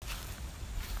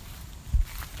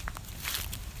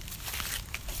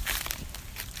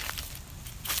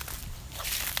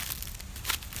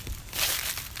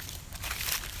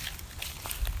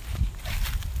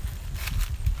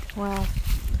Well,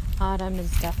 autumn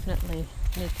is definitely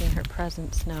making her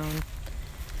presence known.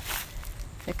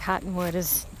 The cottonwood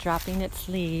is dropping its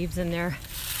leaves, and they're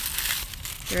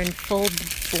in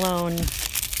full-blown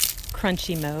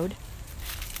crunchy mode.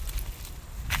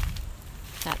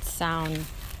 That sound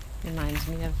reminds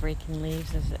me of raking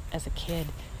leaves as a kid,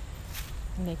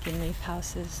 making leaf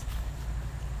houses.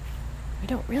 We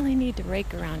don't really need to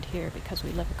rake around here because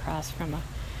we live across from a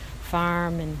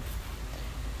farm, and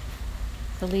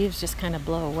the leaves just kind of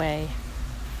blow away.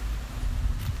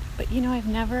 But I've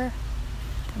never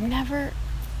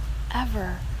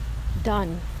ever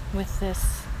done with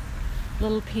this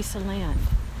little piece of land.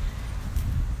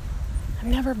 I'm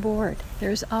never bored.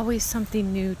 There's always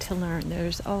something new to learn.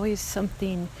 There's always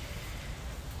something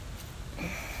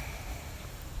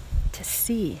to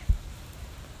see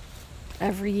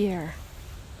every year.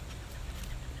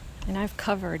 And I've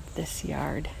covered this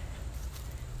yard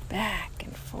back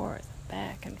and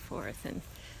forth, and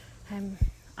I'm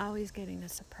always getting a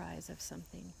surprise of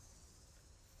something.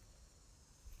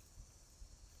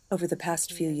 Over the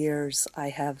past few years, I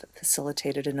have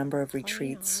facilitated a number of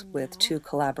retreats with two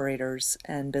collaborators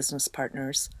and business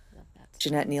partners,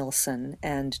 Jeanette Nielsen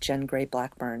and Jen Gray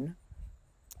Blackburn.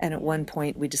 And at one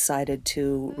point, we decided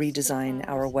to redesign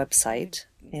our website,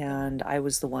 and I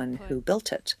was the one who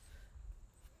built it.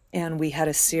 And we had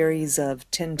a series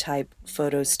of tin-type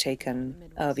photos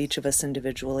taken of each of us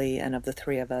individually and of the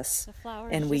three of us.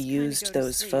 And we used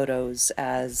those photos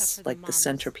as like the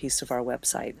centerpiece of our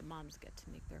website.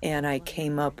 And I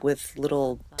came up with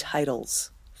little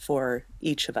titles for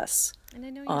each of us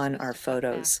on our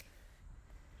photos.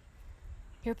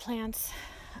 Your plants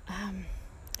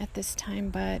at this time,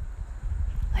 but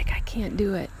I can't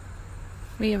do it.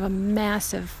 We have a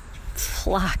massive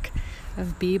flock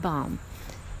of bee balm,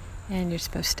 and you're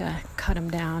supposed to cut them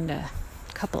down to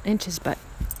a couple inches, but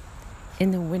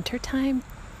in the wintertime,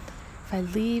 if I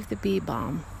leave the bee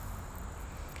balm,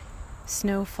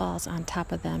 snow falls on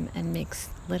top of them and makes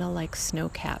little snow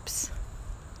caps.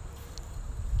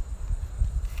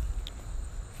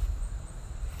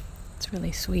 It's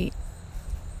really sweet.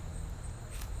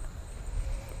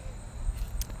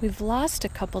 We've lost a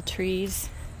couple trees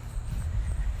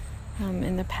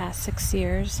in the past 6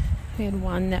 years. We had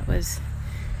one that was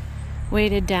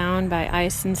weighted down by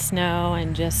ice and snow,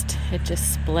 and it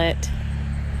just split.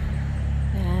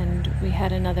 And we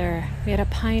had a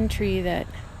pine tree that,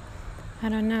 I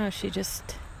don't know, she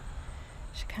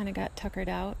kind of got tuckered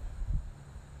out.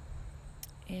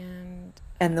 And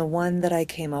the one that I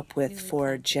came up with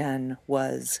for Jen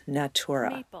was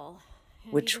Natura, maple.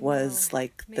 which was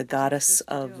like the goddess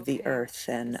of the earth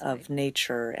and of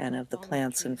nature and of the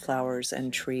plants and flowers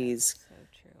and trees.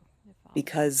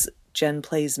 Because Jen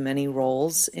plays many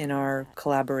roles in our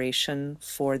collaboration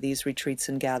for these retreats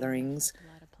and gatherings,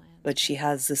 but she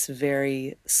has this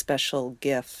very special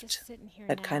gift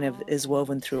that kind of is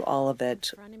woven through all of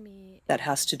it that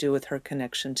has to do with her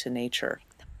connection to nature.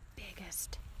 The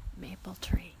biggest maple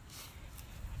tree.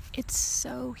 It's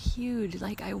so huge.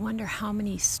 I wonder how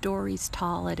many stories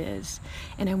tall it is,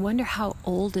 and I wonder how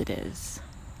old it is,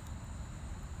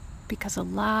 because a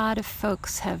lot of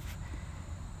folks have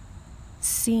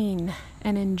seen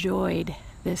and enjoyed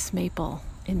this maple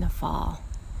in the fall.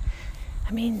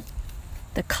 I mean,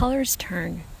 the colors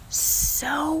turn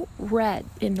so red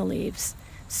in the leaves,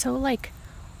 so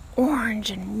orange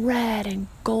and red and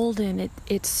golden.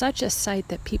 It's such a sight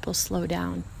that people slow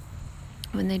down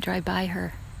when they drive by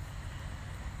her.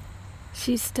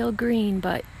 She's still green,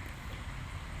 but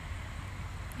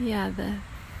yeah,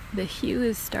 the hue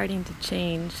is starting to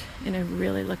change, and I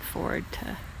really look forward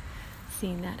to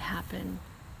seeing that happen.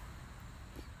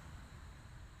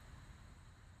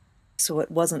 So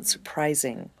it wasn't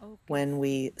surprising when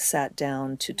we sat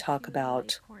down to talk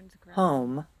about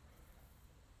home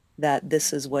that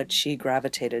this is what she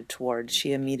gravitated towards.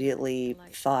 She immediately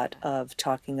thought of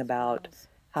talking about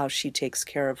how she takes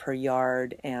care of her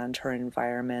yard and her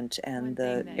environment and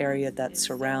the area that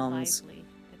surrounds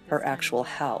her actual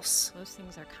house. Most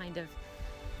things are kind of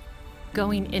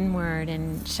going inward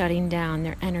and shutting down.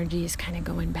 Their energy is kind of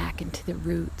going back into the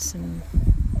roots, and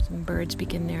some birds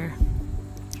begin their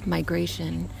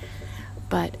migration.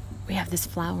 But we have this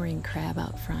flowering crab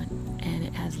out front, and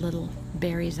it has little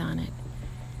berries on it.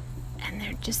 And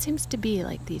there just seems to be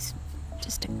these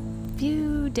just a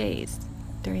few days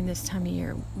during this time of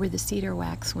year where the cedar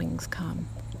waxwings come.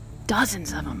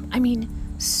 Dozens of them. I mean,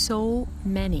 so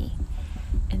many.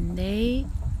 And they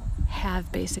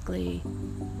have basically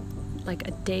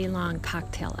a day-long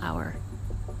cocktail hour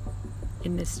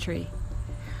in this tree.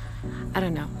 I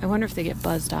don't know. I wonder if they get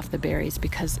buzzed off the berries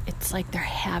because it's like they're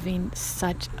having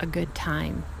such a good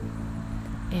time.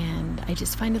 And I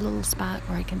just find a little spot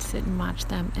where I can sit and watch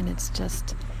them, and it's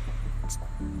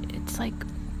like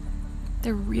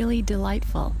they're really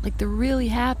delightful. Like they're really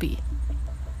happy.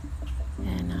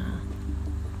 And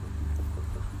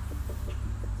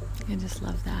I just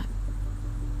love that.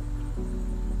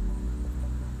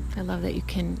 I love that you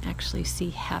can actually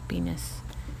see happiness,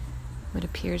 what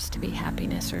appears to be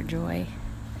happiness or joy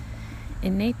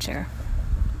in nature.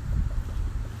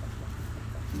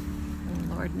 And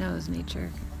Lord knows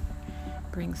nature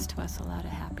brings to us a lot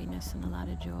of happiness and a lot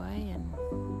of joy,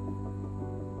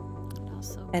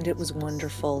 and it was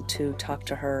wonderful to talk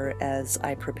to her as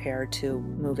I prepare to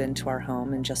move into our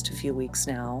home in just a few weeks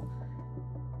now.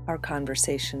 Our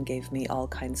conversation gave me all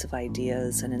kinds of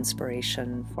ideas and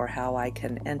inspiration for how I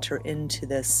can enter into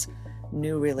this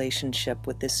new relationship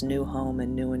with this new home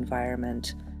and new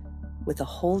environment with a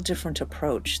whole different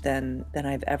approach than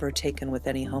I've ever taken with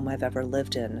any home I've ever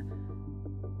lived in.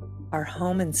 Our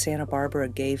home in Santa Barbara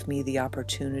gave me the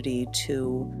opportunity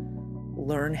to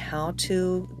learn how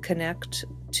to connect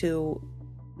to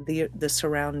the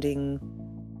surrounding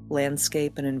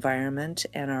landscape and environment,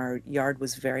 and our yard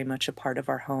was very much a part of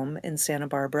our home in Santa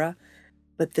Barbara.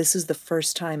 But this is the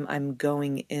first time I'm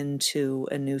going into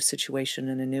a new situation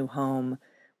in a new home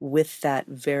with that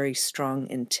very strong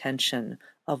intention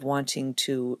of wanting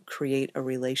to create a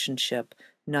relationship,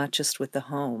 not just with the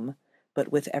home, but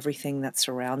with everything that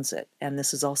surrounds it. And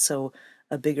this is also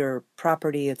a bigger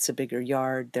property, it's a bigger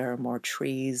yard, there are more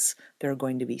trees, there are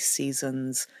going to be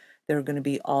seasons, there are going to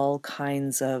be all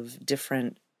kinds of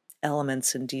different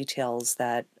elements and details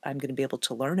that I'm going to be able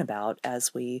to learn about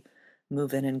as we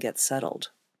move in and get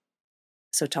settled.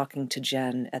 So talking to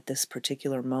Jen at this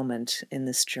particular moment in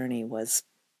this journey was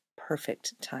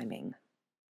perfect timing.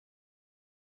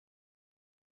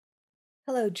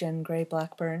 Hello, Jen Gray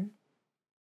Blackburn.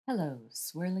 hello,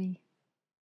 Swirly.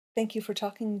 Thank you for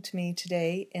talking to me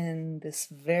today in this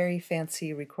very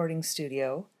fancy recording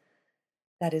studio.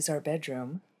 That is our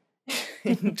bedroom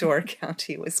in Door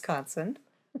County, Wisconsin.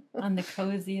 On the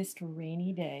coziest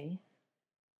rainy day.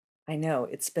 I know,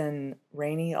 it's been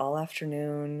rainy all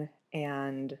afternoon,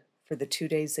 and for the 2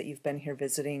 days that you've been here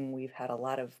visiting, we've had a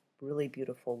lot of really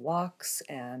beautiful walks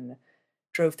and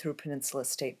drove through Peninsula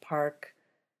State Park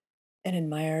and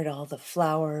admired all the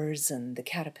flowers and the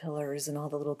caterpillars and all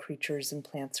the little creatures and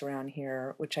plants around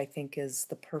here, which I think is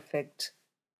the perfect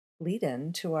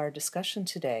lead-in to our discussion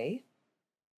today.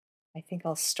 I think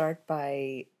I'll start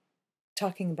by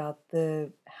talking about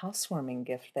the housewarming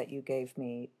gift that you gave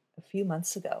me a few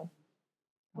months ago.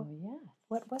 Oh, yeah.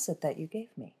 What was it that you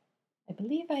gave me? I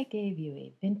believe I gave you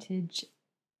a vintage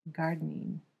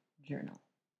gardening journal.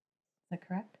 Is that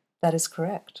correct? That is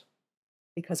correct.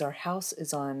 Because our house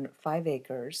is on 5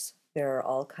 acres, there are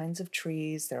all kinds of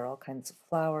trees, there are all kinds of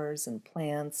flowers and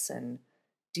plants, and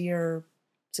deer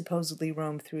supposedly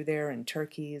roam through there, and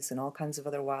turkeys and all kinds of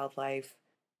other wildlife.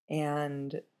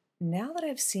 And now that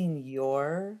I've seen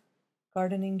your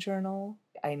gardening journal,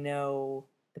 I know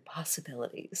the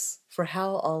possibilities for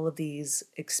how all of these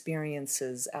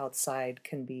experiences outside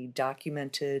can be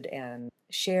documented and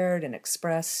shared and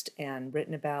expressed and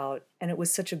written about. And it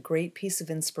was such a great piece of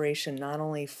inspiration, not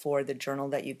only for the journal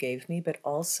that you gave me, but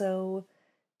also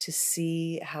to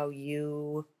see how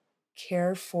you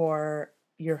care for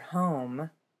your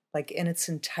home, like in its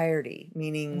entirety,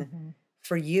 meaning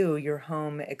for you, your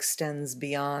home extends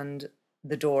beyond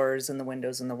the doors and the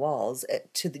windows and the walls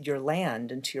to your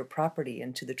land and to your property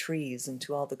and to the trees and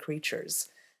to all the creatures.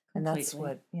 And that's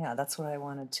what I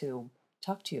wanted to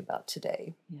talk to you about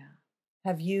today. Yeah.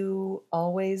 Have you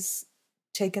always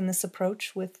taken this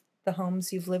approach with the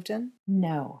homes you've lived in?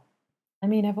 No. I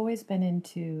mean, I've always been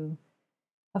into,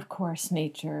 of course,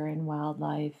 nature and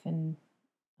wildlife and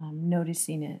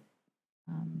noticing it.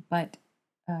 But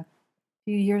a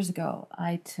few years ago,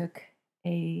 I took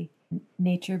a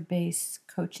nature-based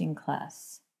coaching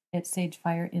class at Sage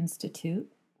Fire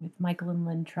Institute with Michael and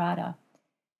Lynn Trotta.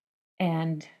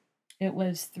 And it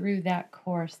was through that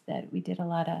course that we did a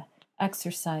lot of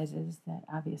exercises that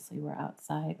obviously were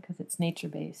outside because it's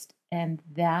nature-based. And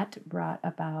that brought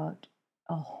about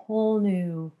a whole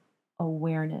new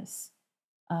awareness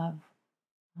of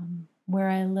where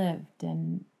I lived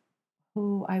and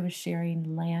who I was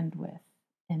sharing land with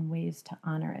and ways to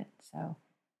honor it. So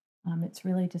it's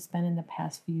really just been in the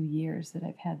past few years that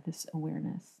I've had this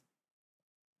awareness.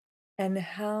 And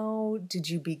how did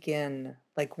you begin?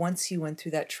 Like, once you went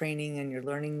through that training and you're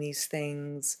learning these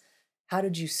things, how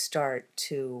did you start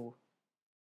to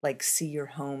like see your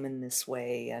home in this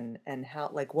way, and how,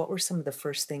 like, what were some of the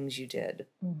first things you did?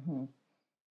 Hmm.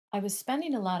 I was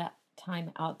spending a lot of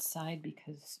time outside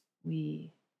because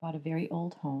we bought a very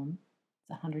old home. It's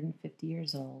 150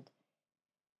 years old.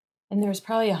 And there's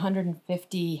probably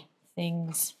 150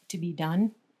 things to be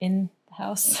done in the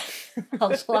house.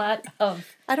 A lot of.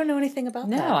 I don't know anything about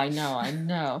No, that. I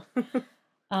know.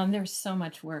 There was so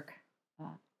much work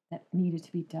that needed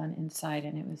to be done inside,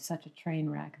 and it was such a train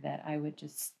wreck that I would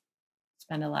just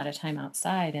spend a lot of time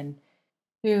outside. And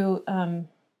through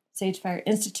Sage Fire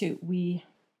Institute, we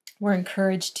were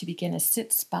encouraged to begin a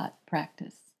sit spot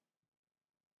practice.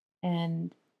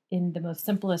 And in the most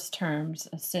simplest terms,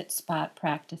 a sit spot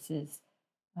practice is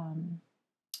um,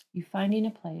 you finding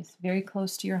a place very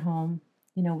close to your home,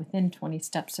 within 20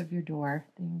 steps of your door.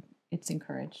 It's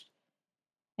encouraged.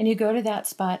 And you go to that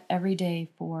spot every day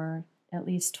for at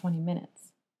least 20 minutes.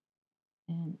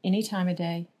 And any time of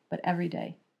day, but every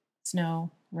day.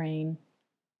 Snow, rain.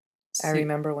 I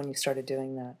remember when you started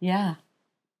doing that. Yeah.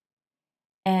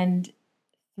 And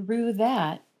through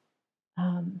that,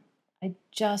 I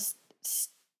just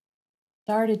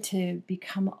started to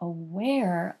become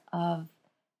aware of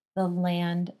the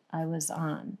land I was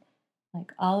on.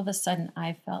 Like all of a sudden,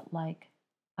 I felt like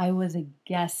I was a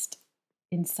guest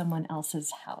in someone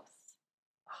else's house.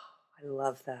 I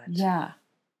love that. Yeah.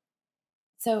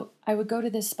 So I would go to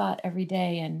this spot every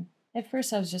day, and at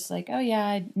first I was just like, oh yeah,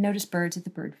 I noticed birds at the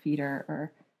bird feeder,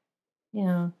 or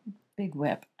big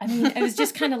whip. I mean, it was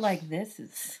just kind of like, this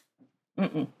is,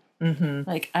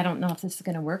 like, I don't know if this is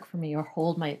going to work for me or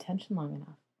hold my attention long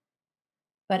enough.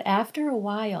 But after a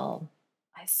while,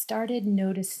 I started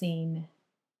noticing,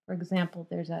 for example,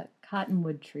 there's a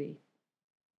cottonwood tree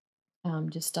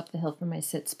just up the hill from my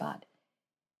sit spot.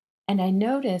 And I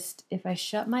noticed if I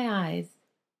shut my eyes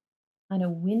on a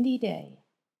windy day,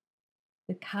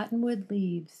 the cottonwood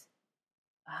leaves,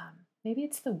 maybe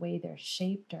it's the way they're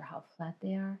shaped or how flat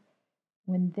they are,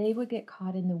 when they would get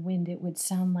caught in the wind, it would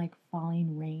sound like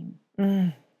falling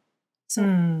rain.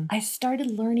 So I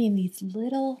started learning these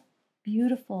little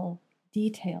beautiful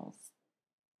details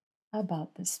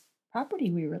about this property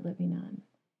we were living on.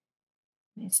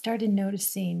 And I started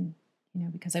noticing,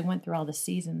 because I went through all the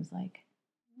seasons, like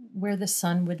where the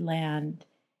sun would land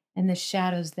and the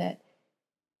shadows that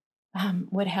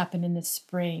would happen in the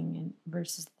spring and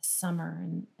versus the summer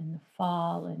and the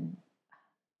fall, and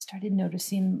started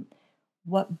noticing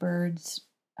what birds,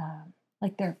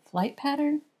 like their flight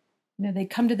pattern. They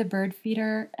come to the bird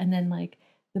feeder, and then like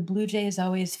the blue jays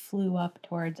always flew up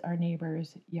towards our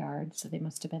neighbor's yard, so they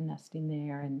must have been nesting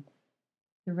there. And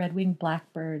the red-winged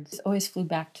blackbirds always flew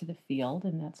back to the field,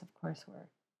 and that's of course where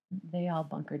they all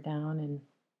bunkered down. And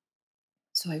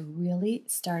so I really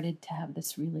started to have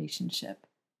this relationship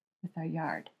with our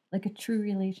yard, like a true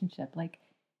relationship, like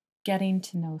getting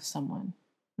to know someone.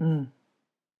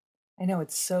 I know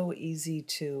it's so easy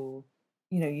to,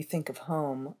 you think of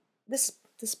home. This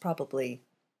probably,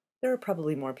 there are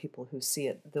probably more people who see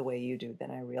it the way you do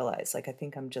than I realize. Like, I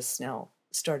think I'm just now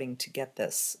starting to get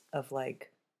this of,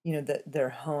 like, their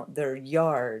home, their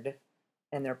yard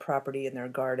and their property and their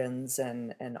gardens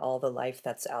and all the life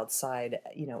that's outside,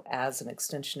 as an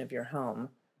extension of your home.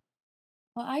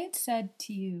 Well, I had said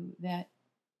to you that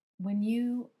when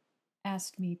you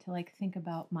asked me to like think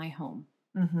about my home,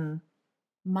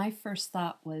 my first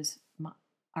thought was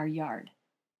our yard.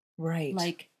 Right.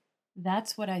 Like,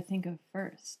 that's what I think of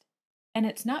first. And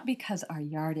it's not because our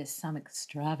yard is some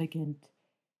extravagant,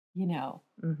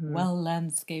 well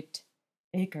landscaped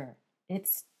acre.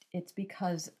 It's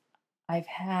because I've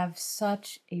have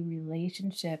such a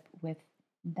relationship with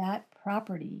that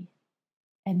property,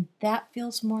 and that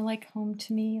feels more like home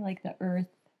to me, like the earth,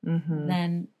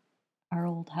 than our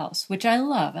old house, which I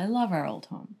love. I love our old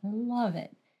home. I love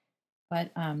it.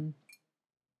 But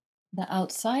the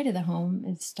outside of the home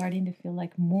is starting to feel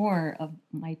like more of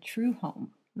my true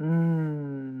home.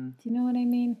 Do you know what I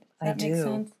mean? Does that make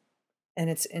sense? And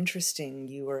it's interesting,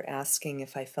 you were asking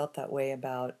if I felt that way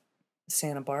about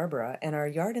Santa Barbara, and our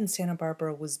yard in Santa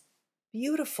Barbara was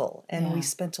beautiful, and we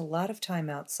spent a lot of time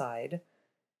outside,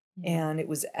 and it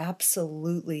was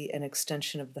absolutely an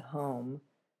extension of the home.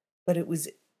 But it was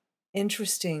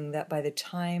interesting that by the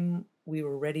time we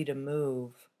were ready to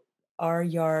move, our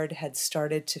yard had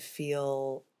started to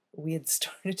feel, we had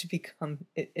started to become,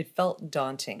 it felt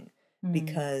daunting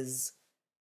because,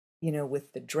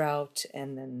 with the drought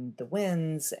and then the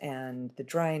winds and the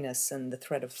dryness and the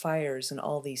threat of fires and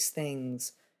all these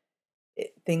things,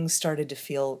 things started to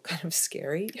feel kind of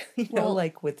scary, Well,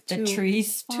 like with the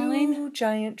trees falling. 2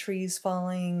 giant trees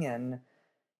falling, and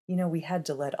we had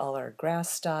to let all our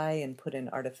grass die and put in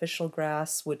artificial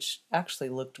grass, which actually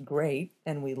looked great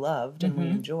and we loved and we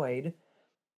Mm-hmm. enjoyed.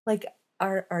 Like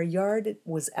our yard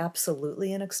was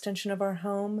absolutely an extension of our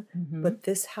home, Mm-hmm. but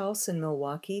this house in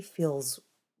Milwaukee feels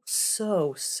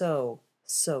so, so,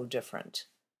 so different.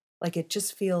 Like it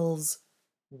just feels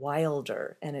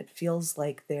wilder and it feels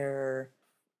like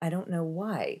I don't know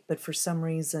why, but for some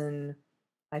reason,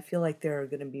 I feel like there are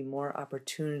going to be more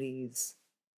opportunities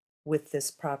with this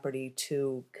property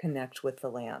to connect with the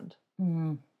land.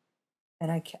 Mm.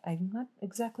 And I'm not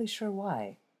exactly sure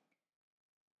why.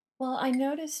 Well, I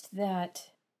noticed that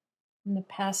in the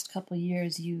past couple of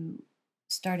years, you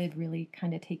started really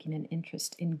kind of taking an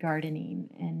interest in gardening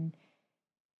and,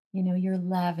 your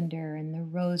lavender and the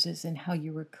roses and how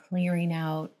you were clearing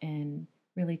out and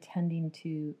really tending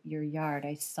to your yard.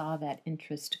 I saw that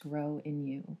interest grow in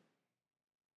you.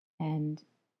 And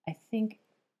I think,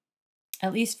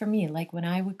 at least for me, like when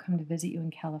I would come to visit you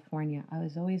in California, I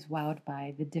was always wowed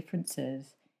by the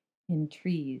differences in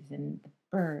trees and the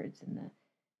birds and the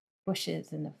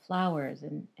bushes and the flowers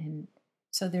and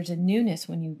so there's a newness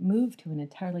when you move to an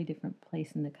entirely different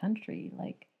place in the country.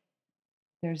 Like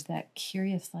there's that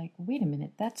curious, like, wait a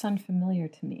minute, that's unfamiliar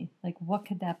to me. Like, what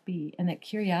could that be? And that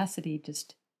curiosity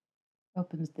just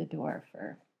opens the door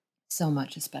for so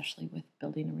much, especially with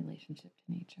building a relationship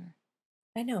to nature.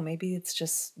 I know, maybe it's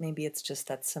just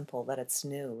that simple that it's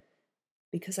new.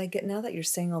 Because I get now that you're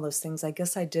saying all those things, I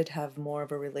guess I did have more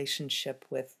of a relationship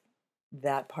with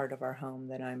that part of our home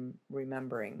than I'm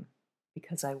remembering.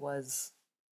 Because I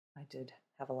did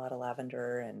have a lot of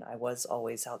lavender and I was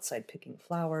always outside picking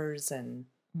flowers and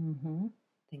Mm-hmm.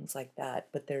 things like that.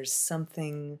 But there's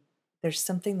something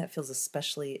that feels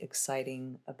especially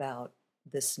exciting about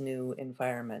this new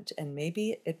environment. And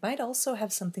maybe it might also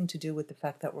have something to do with the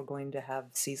fact that we're going to have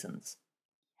seasons.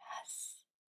 Yes.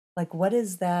 Like, what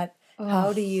is that? How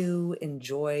Oh, do you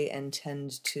enjoy and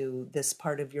tend to this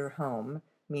part of your home,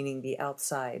 meaning the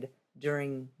outside,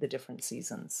 during the different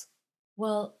seasons?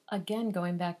 well, again,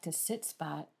 going back to sit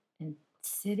spot and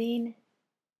sitting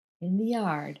in the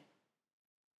yard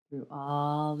through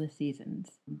all the seasons.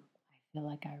 I feel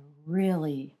like I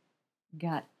really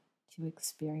got to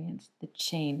experience the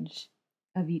change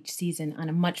of each season on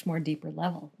a much more deeper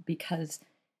level because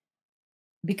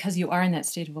you are in that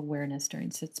state of awareness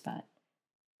during sit spot.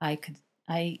 I could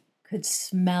I could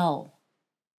smell,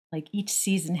 like each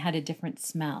season had a different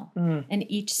smell Mm, and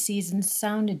each season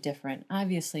sounded different.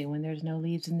 Obviously, when there's no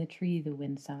leaves in the tree, the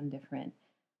winds sound different.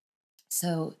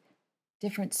 So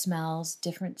different smells,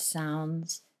 different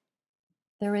sounds.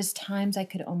 There was times I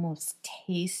could almost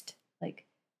taste, like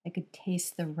I could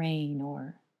taste the rain,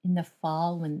 or in the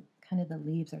fall when kind of the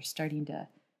leaves are starting to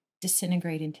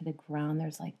disintegrate into the ground,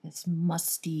 there's like this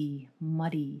musty,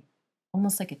 muddy,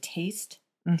 almost like a taste.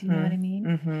 Do you know what mm-hmm, I mean?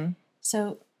 mm-hmm.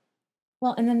 So,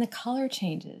 well, and then the color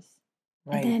changes.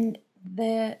 And Right,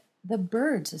 then the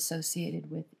birds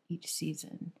associated with each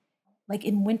season. Like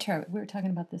in winter, we were talking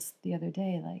about this the other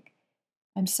day, like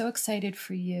I'm so excited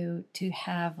for you to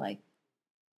have like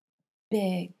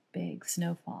big, big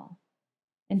snowfall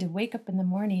and to wake up in the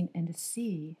morning and to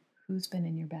see who's been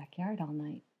in your backyard all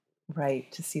night. right.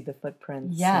 To see the footprints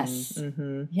and Yes.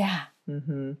 Yeah.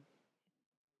 mm-hmm.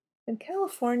 In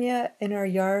California, in our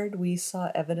yard, we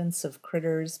saw evidence of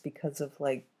critters because of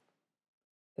like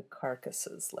the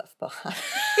carcasses left behind.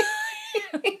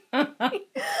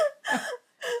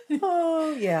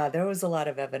 Oh, yeah, there was a lot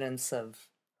of evidence of,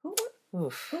 who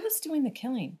oof. who was doing the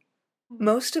killing?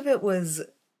 Most of it was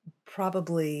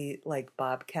probably like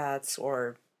bobcats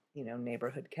or,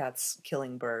 neighborhood cats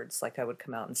killing birds. Like I would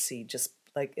come out and see just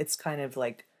like it's kind of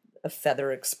like a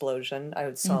feather explosion. I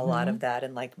would saw a lot Mm-hmm. of that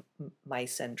in like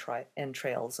mice and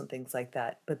entrails and things like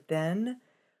that. But then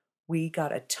we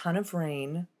got a ton of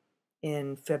rain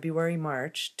in February,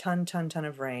 March, ton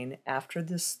of rain after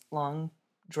this long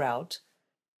drought.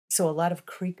 So a lot of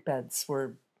creek beds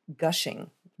were gushing,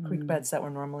 creek Mm. beds that were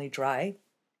normally dry.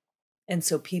 And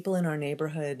so people in our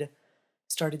neighborhood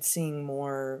started seeing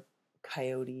more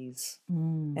coyotes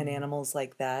and Mm. animals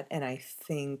like that. And I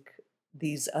think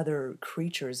these other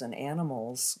creatures and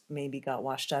animals maybe got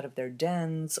washed out of their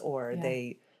dens or Yeah.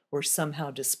 they were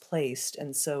somehow displaced.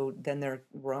 And so then they're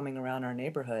roaming around our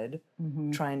neighborhood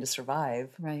Mm-hmm. trying to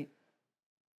survive. Right.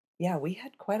 Yeah, we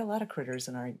had quite a lot of critters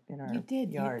in You our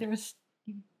did. yard.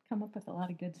 You come up with a lot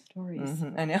of good stories.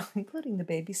 I know, including the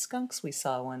baby skunks we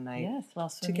saw one night Yes, while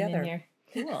swimming in together.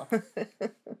 your pool.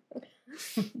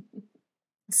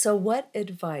 So, what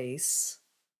advice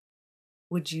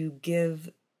would you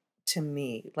give to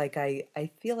me? Like, I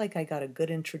feel like I got a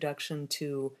good introduction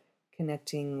to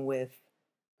connecting with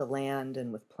the land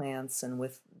and with plants and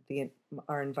with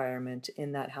our environment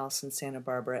in that house in Santa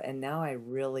Barbara. And now I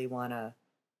really want to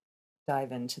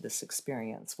dive into this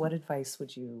experience. What advice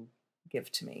would you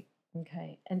give to me?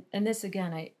 Okay. And this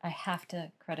again, I have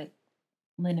to credit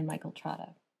Lynn and Michael Trotta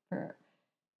for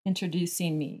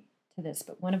introducing me to this.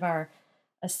 But one of our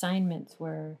assignments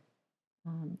were,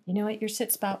 you know, at your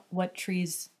sit spot, what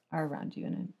trees are around you?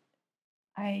 And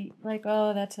I like,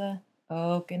 oh, that's a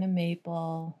oak and a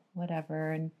maple,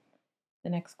 whatever. And the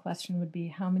next question would be,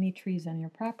 how many trees on your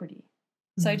property?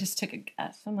 So I just took a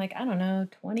guess. I'm like, I don't know,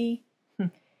 20. Our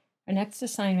next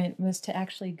assignment was to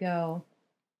actually go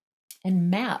and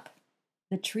map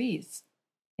the trees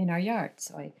in our yard.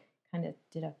 So I kind of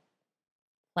did a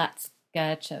flat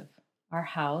sketch of our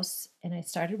house, and I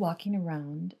started walking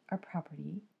around our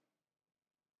property,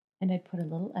 and I'd put a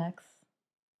little X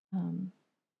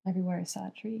everywhere I saw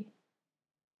a tree.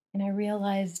 And I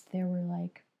realized there were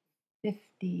like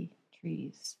 50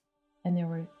 trees, and there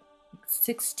were like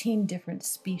 16 different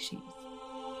species.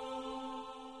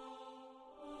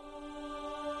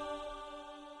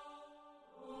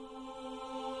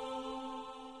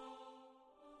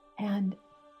 And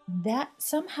that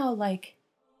somehow, like,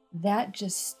 that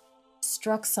just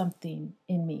struck something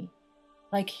in me.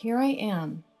 Like, here I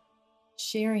am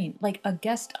sharing, like a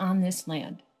guest on this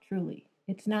land, truly.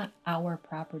 It's not our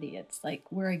property. It's like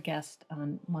we're a guest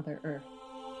on Mother Earth.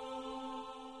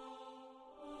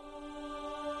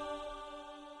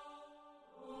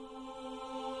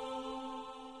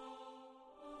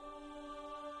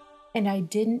 And I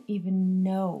didn't even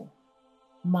know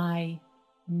my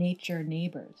nature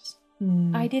neighbors.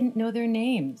 I didn't know their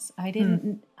names. I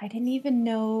didn't even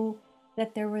know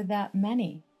that there were that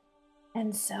many.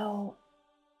 And so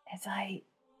as I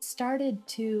started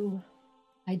to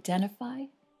identify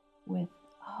with,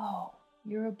 oh,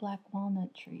 you're a black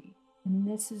walnut tree, and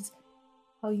this is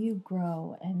how you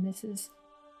grow, and this is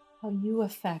how you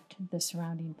affect the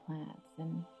surrounding plants,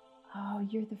 and oh,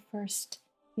 you're the first,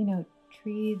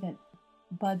 tree that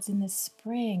buds in the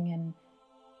spring, and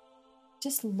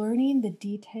just learning the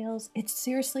details. It's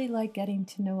seriously like getting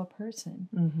to know a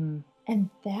person. And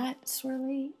that,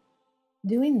 Swirly,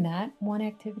 doing that one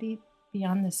activity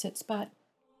beyond the sit spot,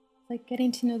 like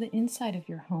getting to know the inside of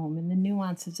your home and the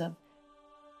nuances of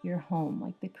your home,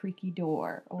 like the creaky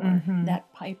door or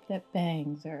that pipe that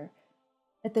bangs, or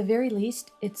at the very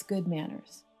least, it's good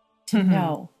manners to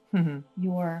know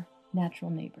your natural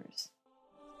neighbors.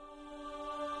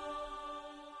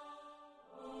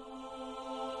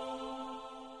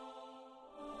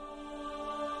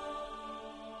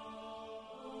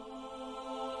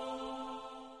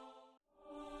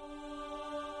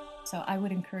 So I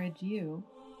would encourage you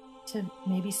to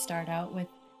maybe start out with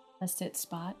a sit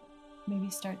spot, maybe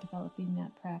start developing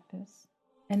that practice.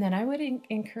 And then I would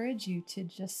encourage you to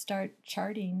just start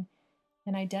charting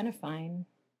and identifying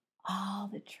all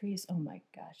the trees. Oh my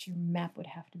gosh, your map would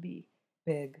have to be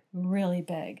big, really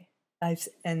big. I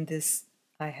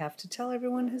have to tell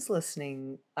everyone who's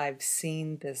listening, I've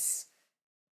seen this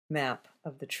map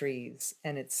of the trees,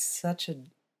 and it's such a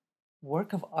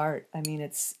work of art. I mean,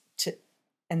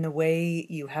 and the way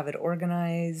you have it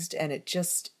organized, and it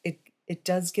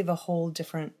does give a whole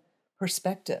different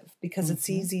perspective, because it's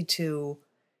easy to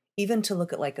even to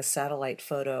look at like a satellite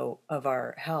photo of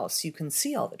our house. You can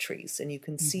see all the trees, and you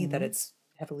can see that it's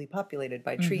heavily populated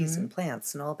by trees and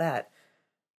plants and all that.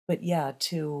 But yeah,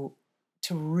 to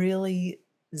really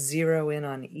zero in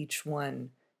on each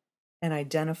one and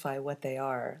identify what they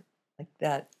are, like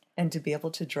that, and to be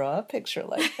able to draw a picture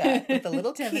like that with a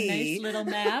little to key. Have a nice little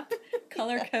map,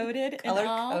 color-coded and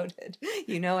all. Color-coded.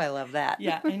 I love that.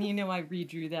 Yeah, and I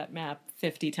redrew that map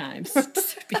 50 times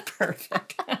to be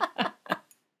perfect.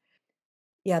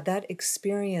 Yeah, that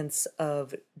experience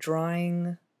of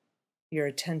drawing your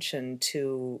attention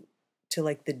to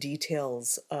like the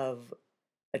details of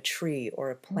a tree or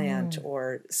a plant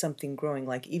or something growing,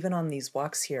 like even on these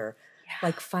walks here,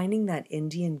 like finding that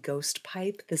Indian ghost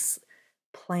pipe, this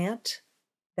plant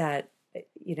that,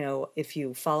 if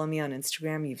you follow me on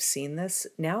Instagram, you've seen this.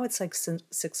 Now it's like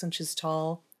 6 inches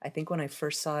tall. I think when I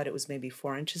first saw it, it was maybe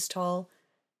 4 inches tall.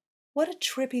 What a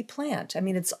trippy plant. I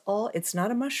mean, it's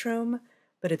not a mushroom,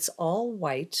 but it's all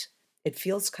white. It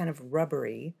feels kind of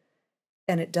rubbery,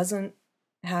 and it doesn't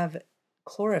have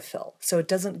chlorophyll. So it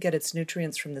doesn't get its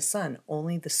nutrients from the sun,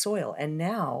 only the soil. And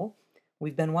now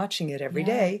we've been watching it every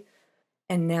day.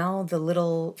 And now the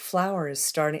little flower is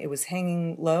starting, it was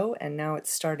hanging low, and now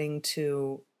it's starting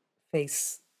to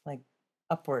face like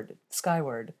upward,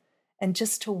 skyward. And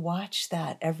just to watch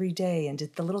that every day, and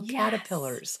the little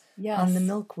caterpillars on the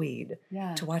milkweed,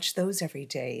 to watch those every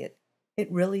day.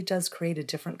 It really does create a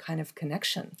different kind of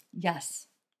connection. Yes.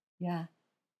 Yeah.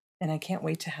 And I can't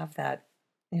wait to have that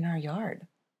in our yard.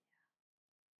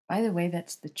 By the way,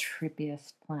 that's the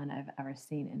trippiest plant I've ever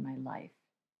seen in my life.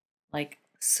 Like,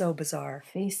 So bizarre.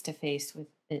 face to face with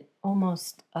it,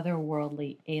 almost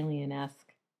otherworldly,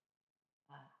 alien-esque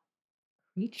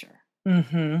creature.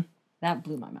 Mm-hmm. That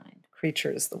blew my mind.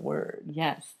 Creature is the word.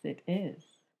 Yes, it is.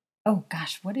 Oh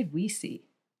gosh, what did we see?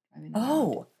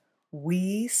 Oh,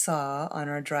 we saw on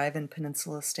our drive in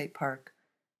Peninsula State Park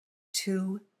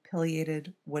 2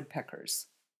 pileated woodpeckers.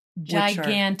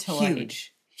 Gigantoid.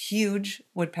 Huge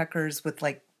woodpeckers with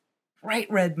like bright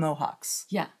red mohawks.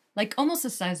 Yeah, like almost the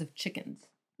size of chickens.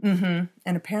 Mm-hmm.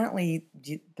 And apparently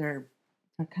they're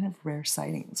kind of rare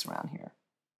sightings around here.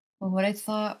 Well, what I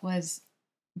thought was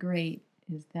great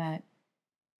is that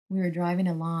we were driving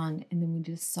along and then we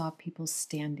just saw people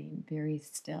standing very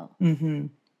still. Mm-hmm.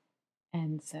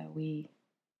 And so we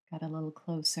got a little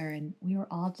closer and we were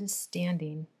all just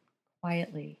standing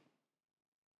quietly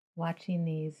watching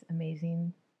these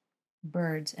amazing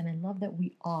birds. And I love that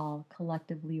we all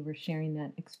collectively were sharing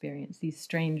that experience. These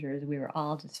strangers, we were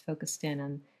all just focused in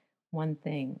on one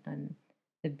thing, on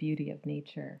the beauty of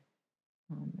nature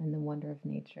and the wonder of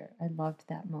nature. I loved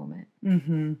that moment.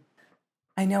 Mm-hmm.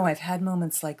 I know I've had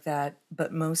moments like that,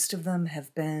 but most of them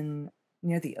have been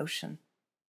near the ocean.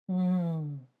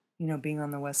 Mm. You know, being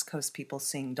on the West Coast, people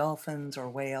seeing dolphins or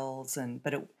whales,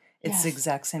 but it's Yes. the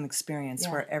exact same experience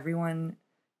where everyone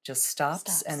just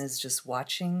stops and is just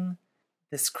watching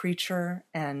this creature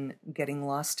and getting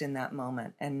lost in that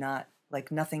moment, and not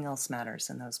like nothing else matters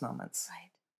in those moments.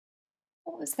 Right.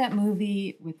 What was that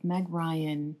movie with Meg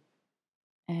Ryan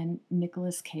and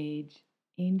Nicolas Cage?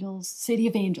 Angels, City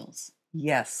of Angels.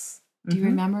 Yes. Do you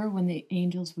remember when the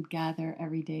angels would gather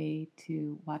every day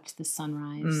to watch the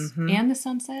sunrise Mm-hmm. and the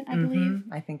sunset, I believe?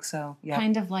 I think so. Yeah.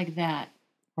 Kind of like that.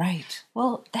 Right.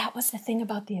 Well, that was the thing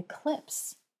about the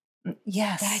eclipse.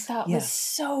 Yes. That I thought was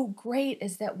so great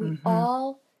is that we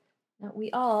all, not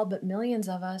we all, but millions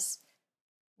of us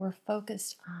were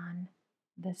focused on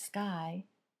the sky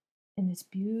and this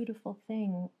beautiful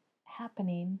thing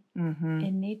happening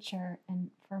in nature.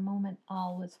 And for a moment,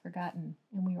 all was forgotten.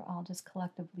 And we were all just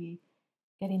collectively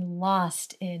getting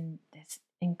lost in this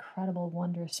incredible,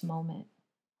 wondrous moment.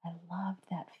 I loved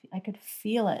that. I could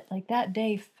feel it. Like that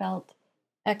day felt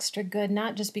extra good,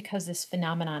 not just because this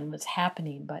phenomenon was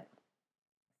happening, but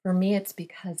for me, it's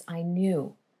because I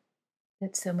knew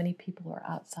that so many people were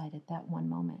outside at that one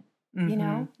moment, you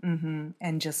know?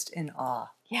 And just in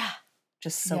awe. Yeah.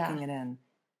 Just soaking it in.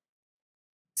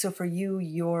 So for you,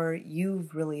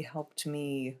 you've really helped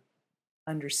me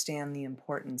understand the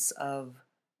importance of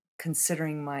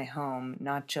considering my home,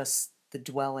 not just the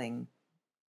dwelling,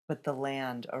 but the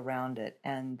land around it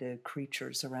and the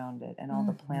creatures around it and all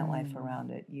the plant life around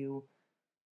it.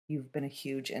 You've been a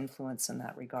huge influence in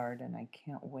that regard, and I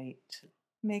can't wait to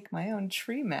make my own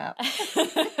tree map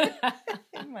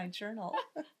in my journal.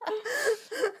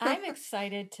 I'm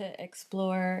excited to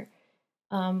explore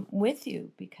with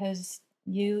you because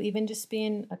you, even just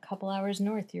being a couple hours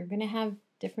north, you're going to have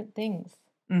different things,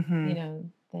 you know,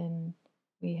 than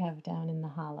we have down in the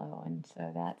hollow. And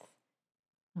so that's,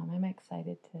 I'm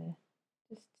excited to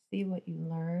just see what you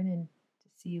learn and to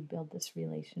see you build this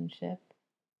relationship.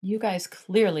 You guys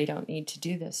clearly don't need to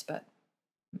do this, but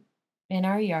in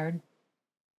our yard,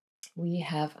 we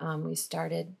have, we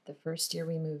started the first year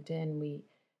we moved in, we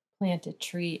plant a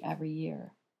tree every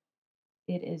year.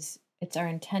 It's our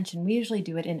intention. We usually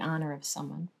do it in honor of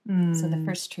someone. So the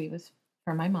first tree was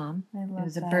for my mom. It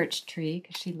was a birch tree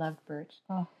because she loved birch.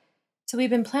 Oh. So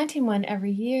we've been planting one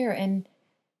every year. And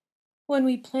when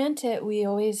we plant it, we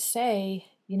always say,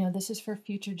 you know, this is for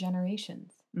future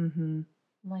generations.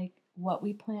 Like what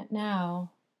we plant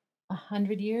now,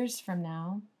 100 years from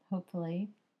now, hopefully,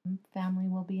 family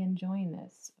will be enjoying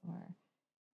this, or,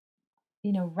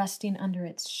 you know, resting under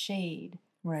its shade.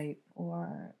 Right.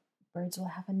 Or birds will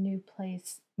have a new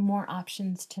place, more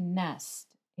options to nest.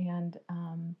 And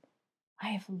I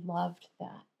have loved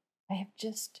that. I have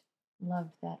just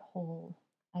loved that whole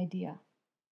idea.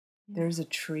 There's a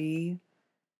tree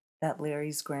that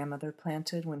Larry's grandmother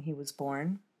planted when he was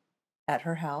born at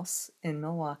her house in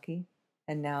Milwaukee.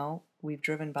 And now we've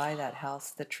driven by that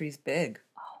house. The tree's big.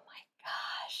 Oh my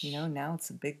gosh. You know, now it's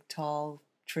a big, tall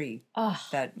tree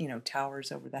that, you know,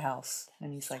 towers over the house.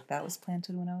 And he's like, that was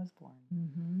planted when I was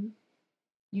born.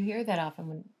 You hear that often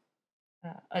when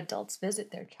adults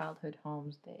visit their childhood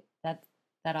homes.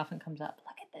 That often comes up.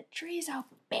 Look at the trees, how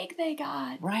big they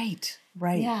got. Right.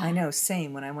 Yeah. I know,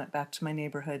 same when I went back to my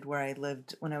neighborhood where I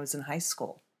lived when I was in high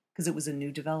school, because it was a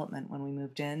new development when we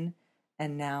moved in.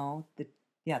 And now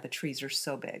Yeah, the trees are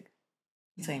so big.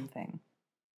 Yeah. Same thing.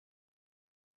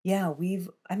 Yeah, we've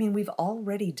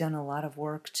already done a lot of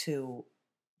work to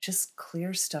just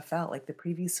clear stuff out. Like the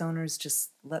previous owners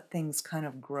just let things kind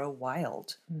of grow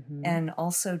wild. Mm-hmm. And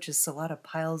also just a lot of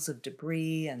piles of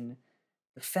debris, and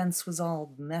the fence was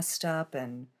all messed up.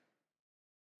 And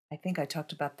I think I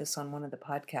talked about this on one of the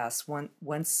podcasts.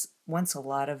 Once a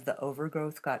lot of the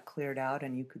overgrowth got cleared out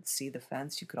and you could see the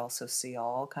fence, you could also see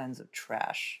all kinds of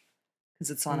trash because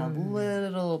it's on a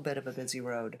little bit of a busy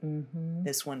road. Mm-hmm.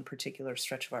 This one particular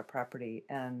stretch of our property,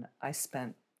 and I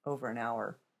spent over an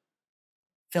hour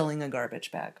filling a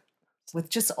garbage bag with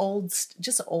just old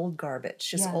garbage,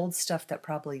 just old stuff that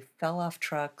probably fell off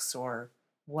trucks or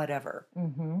whatever.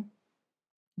 Mm-hmm.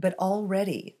 But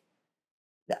already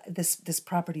this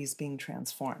property is being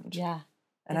transformed. Yeah.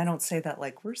 And I don't say that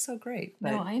like we're so great,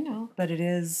 but no, I know. But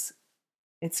it's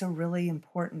a really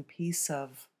important piece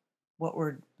of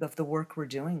the work we're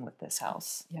doing with this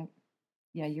house. Yep.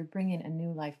 Yeah, you're bringing a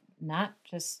new life, not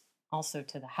just also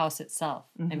to the house itself.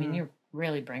 Mm-hmm. I mean, you're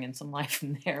really bringing some life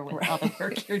in there with all the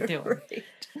work you're doing. Right.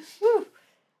 Woo.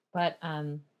 But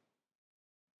I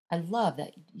love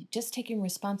that just taking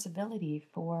responsibility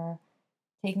for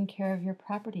taking care of your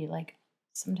property. Like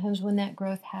sometimes when that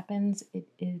growth happens,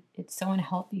 it's so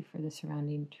unhealthy for the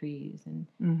surrounding trees and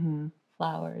Mm-hmm.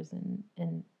 flowers,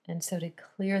 and so to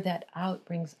clear that out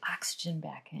brings oxygen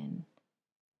back in.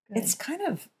 Good. It's kind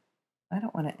of, I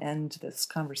don't want to end this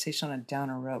conversation on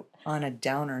a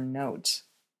downer note,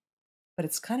 but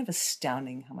it's kind of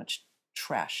astounding how much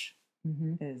trash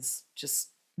mm-hmm. is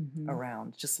just mm-hmm.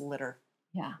 around, just litter.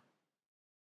 Yeah.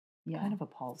 Yeah. Kind of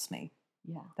appalls me.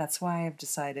 Yeah. That's why I've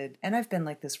decided, and I've been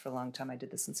like this for a long time. I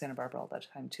did this in Santa Barbara all that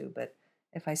time too, but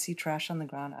if I see trash on the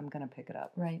ground, I'm going to pick it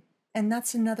up. Right. And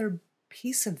that's another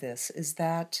piece of this, is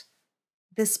that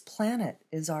this planet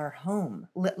is our home.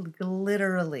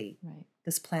 Literally. Right.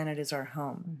 This planet is our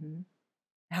home. Mm-hmm.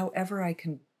 However I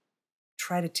can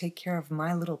try to take care of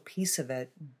my little piece of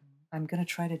it, mm-hmm. I'm going to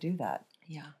try to do that.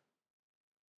 Yeah.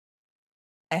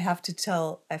 I have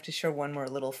to share one more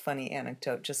little funny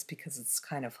anecdote just because it's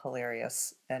kind of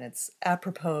hilarious and it's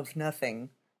apropos of nothing,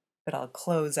 but I'll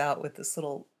close out with this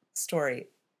little story.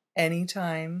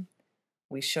 Anytime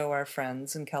we show our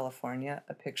friends in California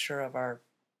a picture of our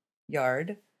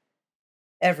yard,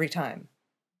 every time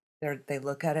they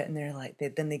look at it and they're like,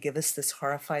 then they give us this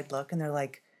horrified look and they're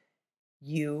like,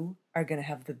 "You are going to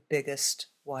have the biggest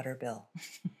water bill."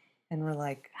 And we're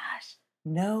like, "Gosh,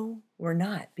 no, we're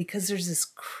not, because there's this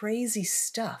crazy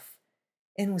stuff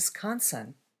in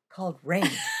Wisconsin called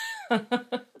rain."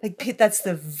 Like that's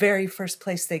the very first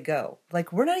place they go.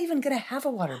 Like, we're not even going to have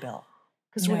a water bill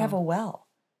because we have a well.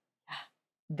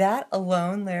 That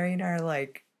alone, Larry and I are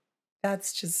like,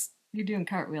 that's just, you're doing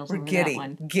cartwheels we're over giddy, that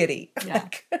one. Giddy. Yeah.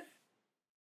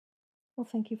 Well,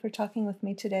 thank you for talking with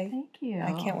me today. Thank you.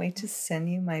 I can't wait to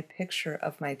send you my picture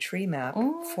of my tree map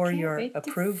Oh, for I can't your wait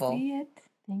approval. To see it.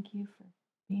 Thank you for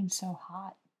being so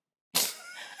hot.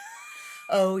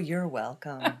 Oh, you're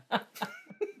welcome.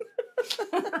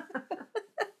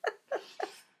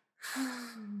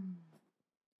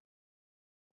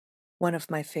 One of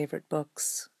my favorite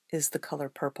books is The Color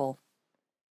Purple,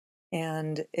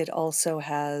 and it also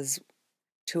has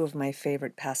two of my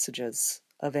favorite passages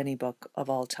of any book of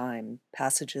all time,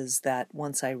 passages that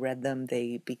once I read them,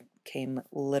 they became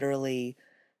literally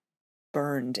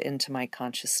burned into my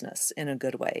consciousness in a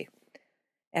good way.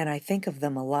 And I think of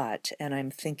them a lot, and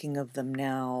I'm thinking of them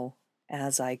now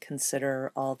as I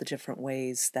consider all the different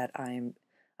ways that I'm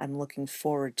looking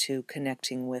forward to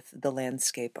connecting with the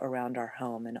landscape around our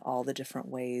home, and all the different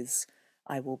ways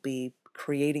I will be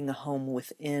creating a home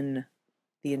within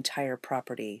the entire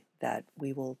property that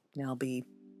we will now be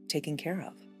taking care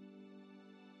of.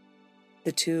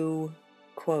 The two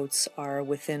quotes are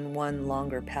within one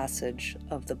longer passage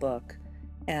of the book,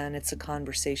 and it's a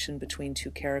conversation between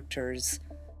two characters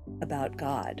about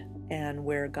God and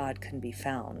where God can be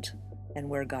found and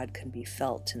where God can be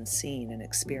felt and seen and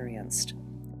experienced.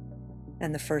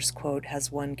 And the first quote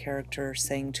has one character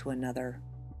saying to another,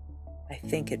 "I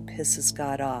think it pisses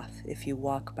God off if you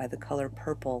walk by the color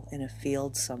purple in a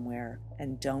field somewhere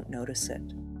and don't notice it."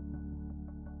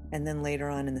 And then later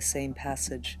on in the same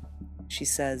passage, she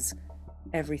says,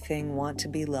 "Everything want to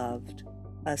be loved,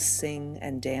 us sing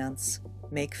and dance,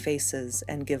 make faces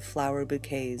and give flower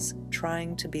bouquets,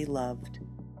 trying to be loved.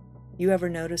 You ever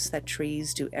notice that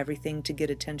trees do everything to get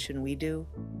attention we do,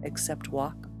 except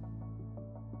walk?"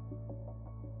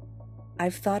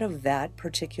 I've thought of that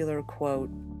particular quote,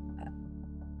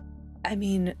 I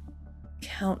mean,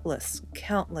 countless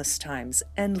times,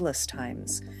 endless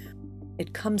times.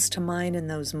 It comes to mind in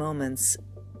those moments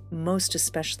most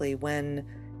especially when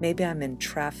maybe I'm in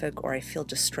traffic or I feel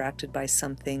distracted by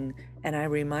something, and I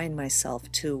remind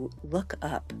myself to look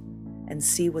up and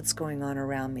see what's going on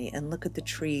around me and look at the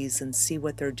trees and see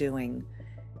what they're doing.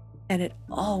 And it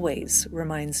always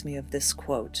reminds me of this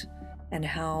quote and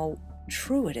how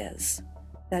true it is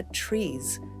that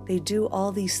trees, they do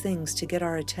all these things to get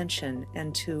our attention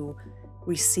and to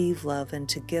receive love and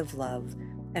to give love.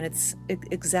 And it's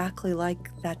exactly like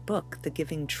that book, The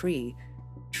Giving Tree.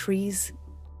 Trees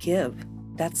give.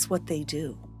 That's what they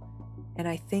do. And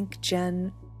I think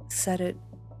Jen said it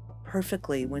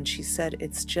perfectly when she said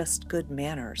it's just good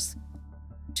manners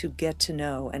to get to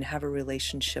know and have a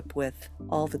relationship with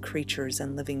all the creatures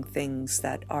and living things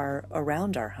that are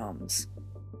around our homes.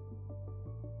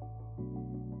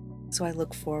 So I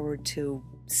look forward to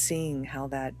seeing how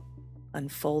that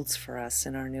unfolds for us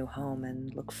in our new home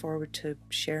and look forward to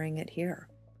sharing it here.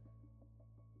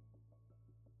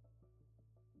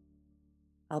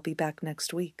 I'll be back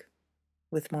next week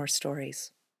with more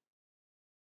stories.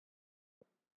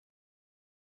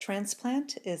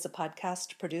 Transplant is a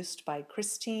podcast produced by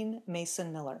Christine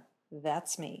Mason Miller.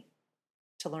 That's me.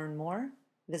 To learn more,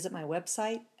 visit my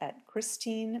website at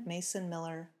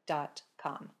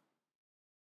christinemasonmiller.com.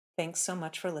 Thanks so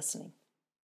much for listening.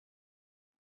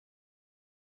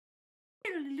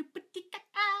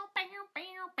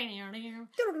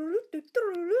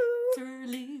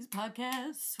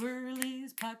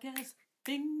 Swirly's podcast,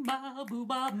 bing ba boo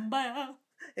ba ba.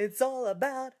 It's all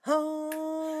about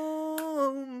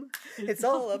home. It's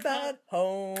all about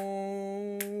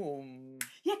home.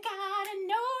 You gotta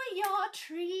know your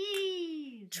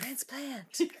trees.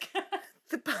 Transplant.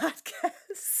 The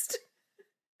podcast.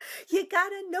 You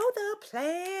gotta know the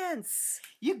plants.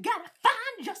 You gotta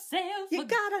find yourself. You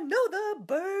gotta know the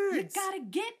birds. You gotta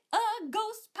get a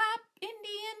ghost pipe,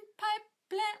 Indian pipe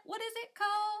plant. What is it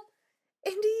called?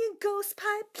 Indian ghost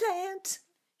pipe plant.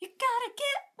 You gotta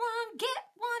get one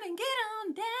and get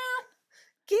on down.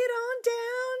 Get on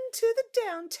down to the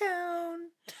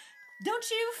downtown. Don't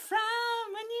you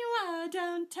frown when you are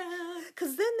downtown.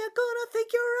 'Cause then they're gonna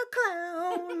think you're a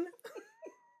clown.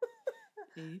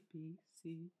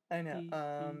 A-B-C. I know.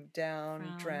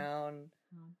 Down, frown, drown.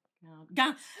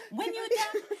 Gone. When you're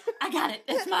down, I got it.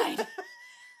 It's mine.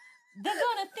 They're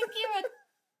gonna think you're a